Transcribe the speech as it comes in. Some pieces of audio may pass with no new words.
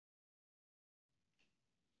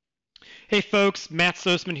Hey folks, Matt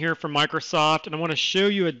Soseman here from Microsoft, and I want to show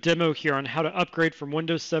you a demo here on how to upgrade from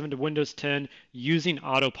Windows 7 to Windows 10 using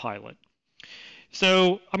Autopilot.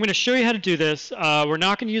 So I'm going to show you how to do this. We're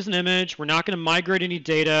not going to use an image. We're not going to migrate any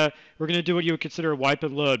data. We're going to do what you would consider a wipe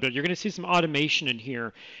and load, but you're going to see some automation in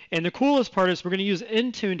here. And the coolest part is we're going to use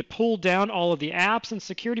Intune to pull down all of the apps and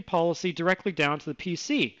security policy directly down to the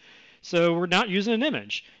PC. So we're not using an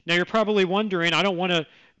image. Now you're probably wondering, I don't want to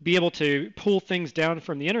be able to pull things down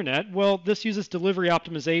from the internet. Well, this uses delivery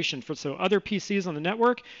optimization for so other PCs on the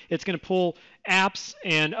network, it's going to pull apps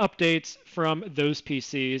and updates from those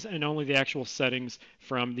PCs and only the actual settings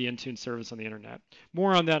from the Intune service on the internet.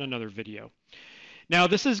 More on that in another video. Now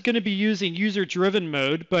this is going to be using user-driven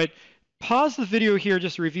mode, but pause the video here,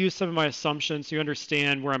 just review some of my assumptions so you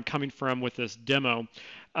understand where I'm coming from with this demo.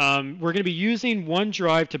 We're going to be using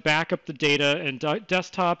OneDrive to back up the data in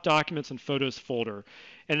desktop, documents, and photos folder.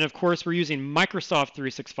 And of course, we're using Microsoft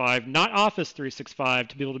 365, not Office 365,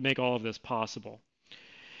 to be able to make all of this possible.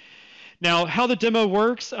 Now, how the demo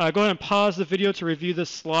works, go ahead and pause the video to review this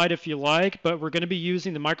slide if you like, but we're going to be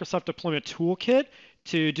using the Microsoft Deployment Toolkit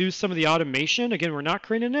to do some of the automation. Again, we're not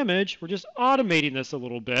creating an image, we're just automating this a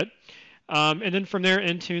little bit. And then from there,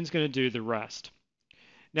 Intune's going to do the rest.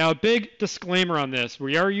 Now, a big disclaimer on this,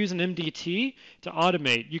 we are using MDT to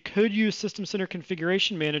automate. You could use System Center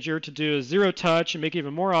Configuration Manager to do a zero touch and make it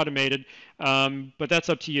even more automated, but that's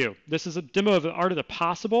up to you. This is a demo of the art of the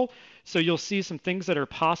possible, so you'll see some things that are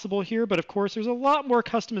possible here, but of course there's a lot more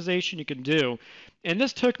customization you can do. And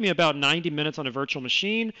this took me about 90 minutes on a virtual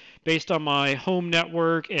machine based on my home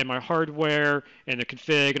network and my hardware and the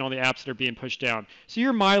config and all the apps that are being pushed down. So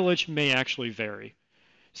your mileage may actually vary.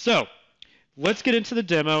 So, let's get into the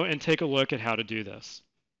demo and take a look at how to do this.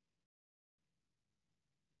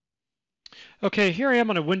 Okay, here I am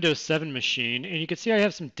on a Windows 7 machine, and you can see I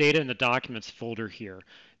have some data in the Documents folder here.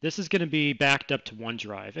 This is going to be backed up to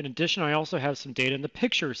OneDrive. In addition, I also have some data in the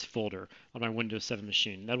Pictures folder on my Windows 7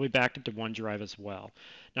 machine. That'll be backed up to OneDrive as well.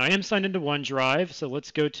 Now, I am signed into OneDrive, so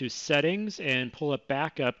let's go to Settings and pull up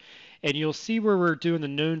Backup, and you'll see where we're doing the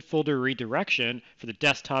known folder redirection for the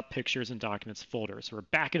Desktop, Pictures, and Documents folder. So we're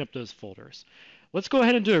backing up those folders. Let's go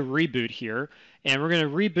ahead and do a reboot here, and we're going to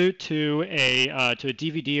reboot to a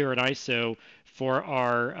DVD or an ISO for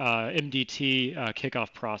our MDT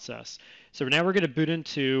kickoff process. So now we're going to boot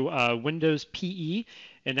into Windows PE,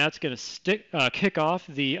 and that's going to kick off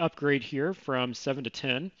the upgrade here from 7 to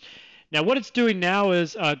 10. Now what it's doing now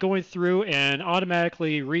is going through and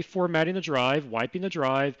automatically reformatting the drive, wiping the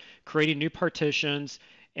drive, creating new partitions,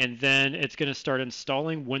 and then it's going to start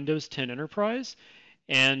installing Windows 10 Enterprise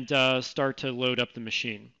and start to load up the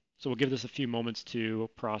machine. So we'll give this a few moments to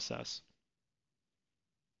process.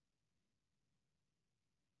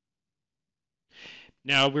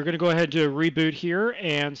 Now we're going to go ahead and do a reboot here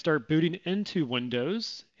and start booting into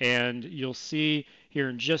Windows, and you'll see here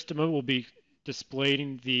in just a moment we'll be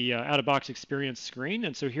displaying the out-of-box experience screen.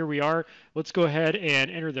 And so here we are. Let's go ahead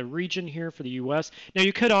and enter the region here for the US. Now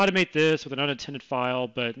you could automate this with an unintended file,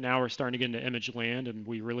 but now we're starting to get into image land and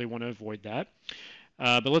we really want to avoid that.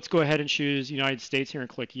 But let's go ahead and choose United States here and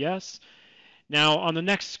click yes. Now on the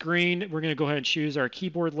next screen, we're going to go ahead and choose our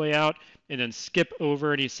keyboard layout and then skip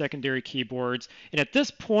over any secondary keyboards. And at this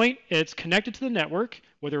point, it's connected to the network,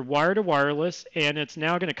 whether wired or wireless, and it's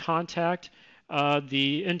now going to contact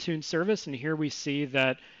the Intune service. And here we see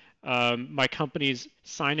that my company's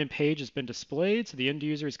sign-in page has been displayed. So the end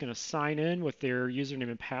user is going to sign in with their username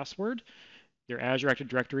and password, their Azure Active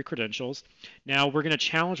Directory credentials. Now we're going to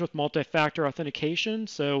challenge with multi-factor authentication.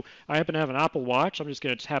 So I happen to have an Apple Watch. I'm just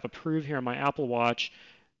going to tap approve here on my Apple Watch,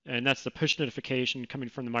 and that's the push notification coming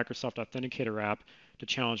from the Microsoft Authenticator app to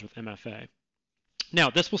challenge with MFA. Now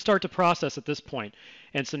this will start to process at this point.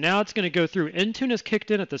 And so now it's going to go through. Intune is kicked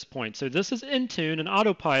in at this point. So this is Intune and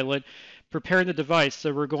Autopilot preparing the device.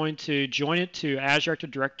 So we're going to join it to Azure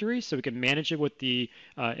Active Directory so we can manage it with the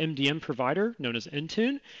MDM provider known as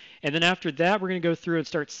Intune. And then after that, we're going to go through and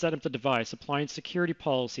start setting up the device, applying security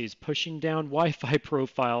policies, pushing down Wi-Fi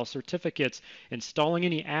profiles, certificates, installing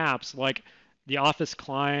any apps like the Office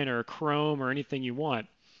client or Chrome or anything you want,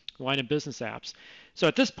 line of business apps. So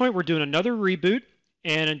at this point, we're doing another reboot.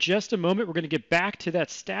 And in just a moment, we're going to get back to that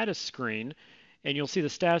status screen, and you'll see the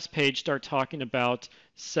status page start talking about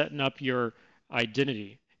setting up your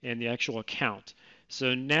identity and the actual account.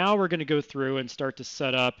 So now we're going to go through and start to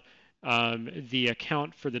set up the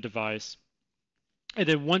account for the device. And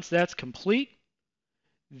then once that's complete,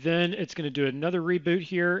 then it's going to do another reboot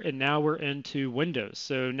here, and now we're into Windows.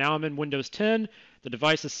 So now I'm in Windows 10. The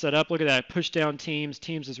device is set up. Look at that, push down Teams.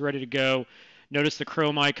 Teams is ready to go. Notice the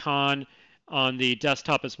Chrome icon on the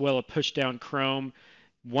desktop as well, a push down Chrome.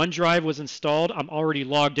 OneDrive was installed. I'm already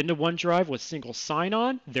logged into OneDrive with single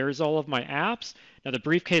sign-on. There's all of my apps. Now the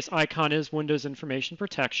briefcase icon is Windows Information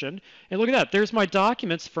Protection. And look at that. There's my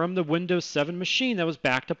documents from the Windows 7 machine that was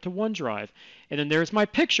backed up to OneDrive. And then there's my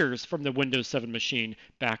pictures from the Windows 7 machine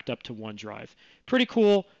backed up to OneDrive. Pretty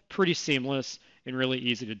cool, pretty seamless, and really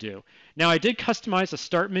easy to do. Now I did customize a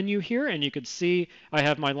start menu here, and you can see I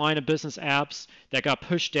have my line of business apps that got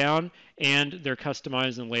pushed down, and they're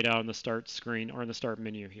customized and laid out on the start screen or in the start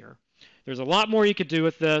menu here. There's a lot more you could do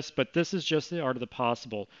with this, but this is just the art of the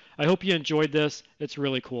possible. I hope you enjoyed this. It's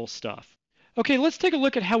really cool stuff. Okay, let's take a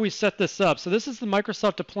look at how we set this up. So this is the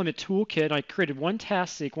Microsoft Deployment Toolkit. I created one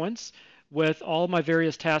task sequence with all my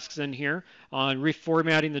various tasks in here on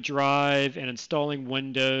reformatting the drive and installing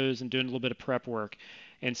Windows and doing a little bit of prep work.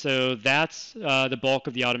 And so that's the bulk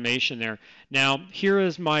of the automation there. Now, here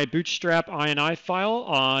is my Bootstrap INI file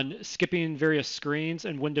on skipping various screens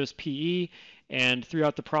in Windows PE and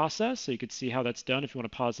throughout the process, so you can see how that's done if you want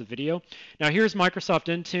to pause the video. Now here's Microsoft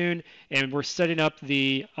Intune, and we're setting up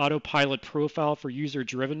the Autopilot profile for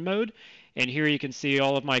user-driven mode, and here you can see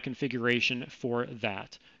all of my configuration for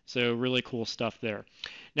that. So really cool stuff there.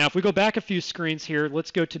 Now if we go back a few screens here,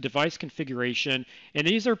 let's go to device configuration, and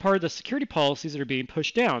these are part of the security policies that are being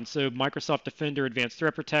pushed down. So Microsoft Defender, Advanced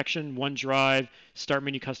Threat Protection, OneDrive, Start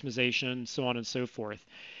Menu Customization, so on and so forth.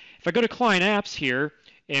 If I go to Client Apps here,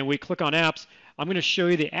 and we click on Apps, I'm going to show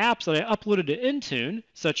you the apps that I uploaded to Intune,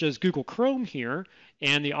 such as Google Chrome here,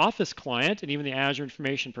 and the Office client, and even the Azure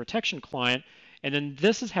Information Protection client. And then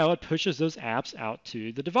this is how it pushes those apps out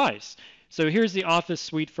to the device. So here's the Office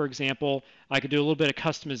suite, for example. I could do a little bit of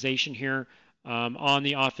customization here on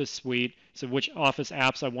the Office suite, so which Office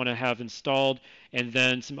apps I want to have installed, and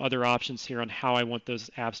then some other options here on how I want those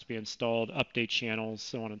apps to be installed, update channels,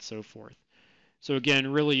 so on and so forth. So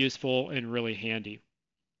again, really useful and really handy.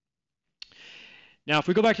 Now, if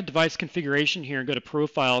we go back to device configuration here and go to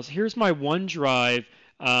profiles, here's my OneDrive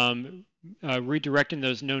redirecting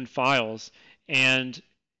those known files. And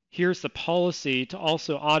here's the policy to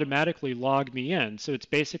also automatically log me in. So it's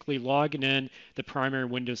basically logging in the primary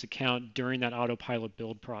Windows account during that Autopilot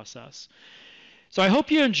build process. So I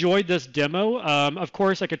hope you enjoyed this demo. Of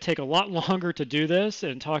course, I could take a lot longer to do this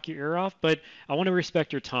and talk your ear off, but I want to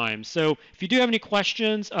respect your time. So if you do have any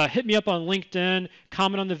questions, hit me up on LinkedIn,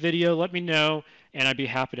 comment on the video, let me know, and I'd be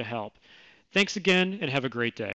happy to help. Thanks again, and have a great day.